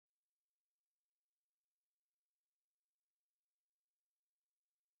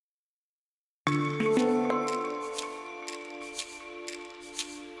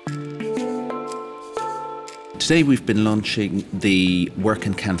Today we've been launching the Work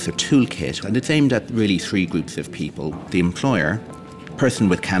in Cancer Toolkit, and it's aimed at really three groups of people: the employer, person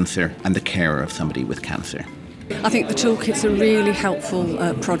with cancer, and the carer of somebody with cancer. I think the toolkit's a really helpful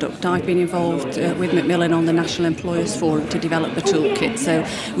product. I've been involved with Macmillan on the National Employers Forum to develop the toolkit, so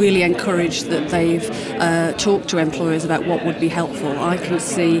really encouraged that they've talked to employers about what would be helpful. I can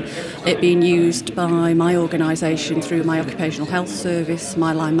see it being used by my organisation through my occupational health service,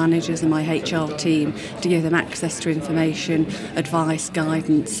 my line managers and my HR team to give them access to information, advice,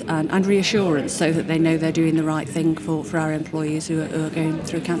 guidance and reassurance so that they know they're doing the right thing for our employees who are going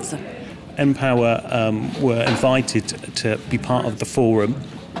through cancer. Empower were invited to be part of the forum.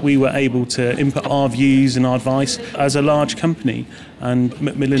 We were able to input our views and our advice as a large company, and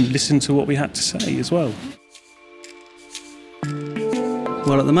Macmillan listened to what we had to say as well.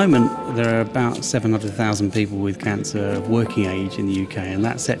 Well, at the moment there are about 700,000 people with cancer of working age in the UK, and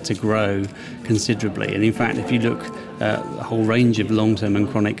that's set to grow considerably. And in fact, if you look at a whole range of long-term and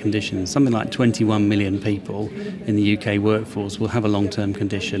chronic conditions, something like 21 million people in the UK workforce will have a long-term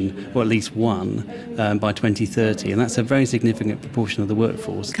condition, or at least one, by 2030, and that's a very significant proportion of the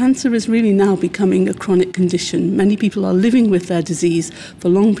workforce. Cancer is really now becoming a chronic condition. Many people are living with their disease for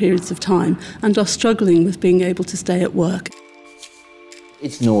long periods of time and are struggling with being able to stay at work.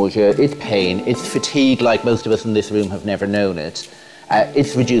 It's nausea, it's pain, it's fatigue like most of us in this room have never known it.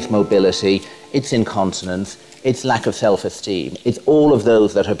 It's reduced mobility, it's incontinence, it's lack of self-esteem. It's all of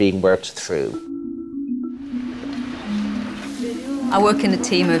those that are being worked through. I work in a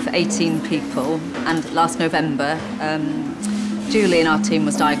team of 18 people, and last November, Julie in our team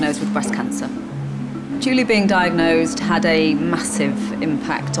was diagnosed with breast cancer. Julie being diagnosed had a massive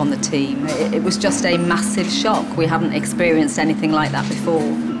impact on the team. It was just a massive shock. We hadn't experienced anything like that before.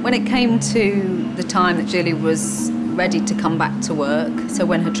 When it came to the time that Julie was ready to come back to work, so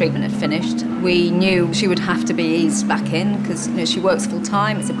when her treatment had finished, we knew she would have to be eased back in because she works full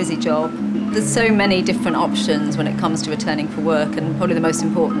time, it's a busy job. There's so many different options when it comes to returning for work, and probably the most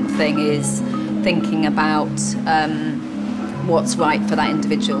important thing is thinking about what's right for that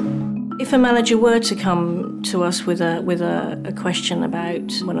individual. If a manager were to come to us with a question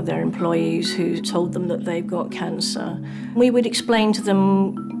about one of their employees who told them that they've got cancer, we would explain to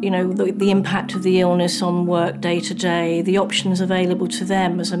them, the impact of the illness on work day to day, the options available to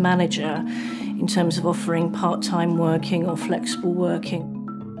them as a manager in terms of offering part-time working or flexible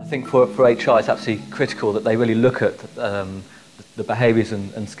working. I think for HR it's absolutely critical that they really look at the behaviours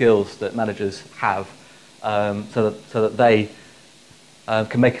and skills that managers have, so that they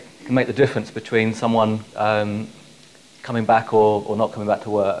can make the difference between someone coming back or not coming back to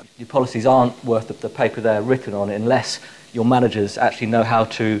work. Your policies aren't worth the paper they're written on unless your managers actually know how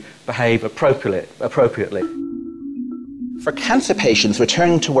to behave appropriately. For cancer patients,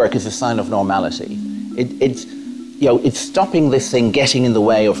 returning to work is a sign of normality. It's stopping this thing getting in the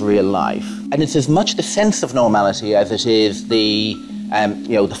way of real life. And it's as much the sense of normality as it is the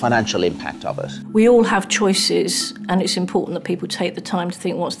financial impact of it. We all have choices, and it's important that people take the time to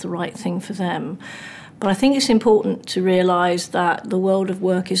think what's the right thing for them. But I think it's important to realise that the world of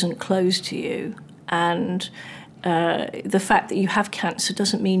work isn't closed to you, and the fact that you have cancer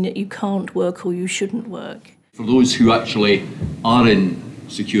doesn't mean that you can't work or you shouldn't work. For those who actually are in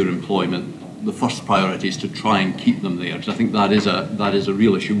secure employment, the first priority is to try and keep them there, because I think that is a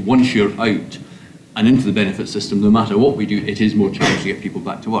real issue. Once you're out and into the benefit system, no matter what we do, it is more challenging to get people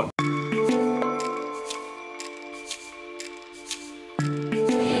back to work.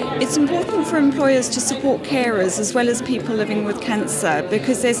 It's important for employers to support carers as well as people living with cancer,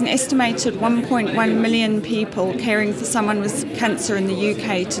 because there's an estimated 1.1 million people caring for someone with cancer in the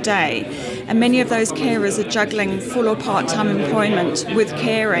UK today, and many of those carers are juggling full or part-time employment with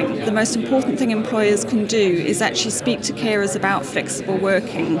caring. The most important thing employers can do is actually speak to carers about flexible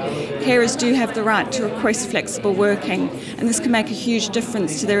working. Carers do have the right to request flexible working, and this can make a huge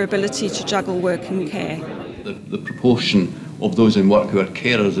difference to their ability to juggle work and care. The proportion of those in work who are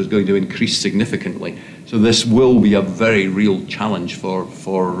carers is going to increase significantly. So this will be a very real challenge for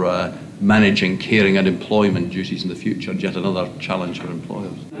managing caring and employment duties in the future, yet another challenge for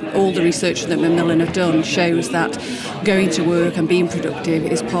employers. All the research that Macmillan have done shows that going to work and being productive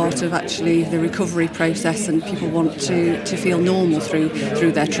is part of actually the recovery process, and people want to feel normal through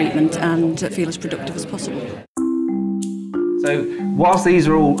their treatment and feel as productive as possible. So whilst these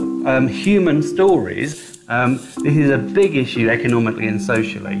are all human stories, this is a big issue economically and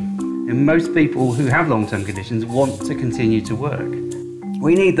socially. And most people who have long-term conditions want to continue to work.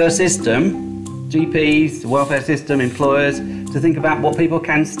 We need the system, GPs, the welfare system, employers, to think about what people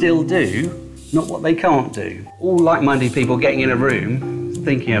can still do, not what they can't do. All like-minded people getting in a room,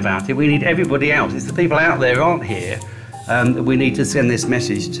 thinking about it. We need everybody else. It's the people out there who aren't here that we need to send this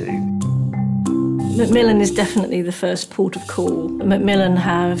message to. Macmillan is definitely the first port of call. Macmillan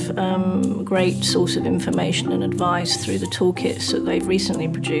have a great source of information and advice through the toolkits that they've recently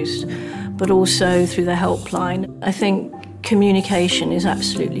produced, but also through the helpline. I think communication is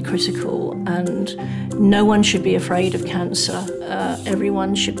absolutely critical, and no one should be afraid of cancer.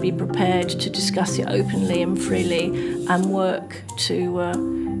 Everyone should be prepared to discuss it openly and freely and work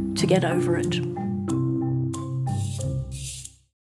to get over it.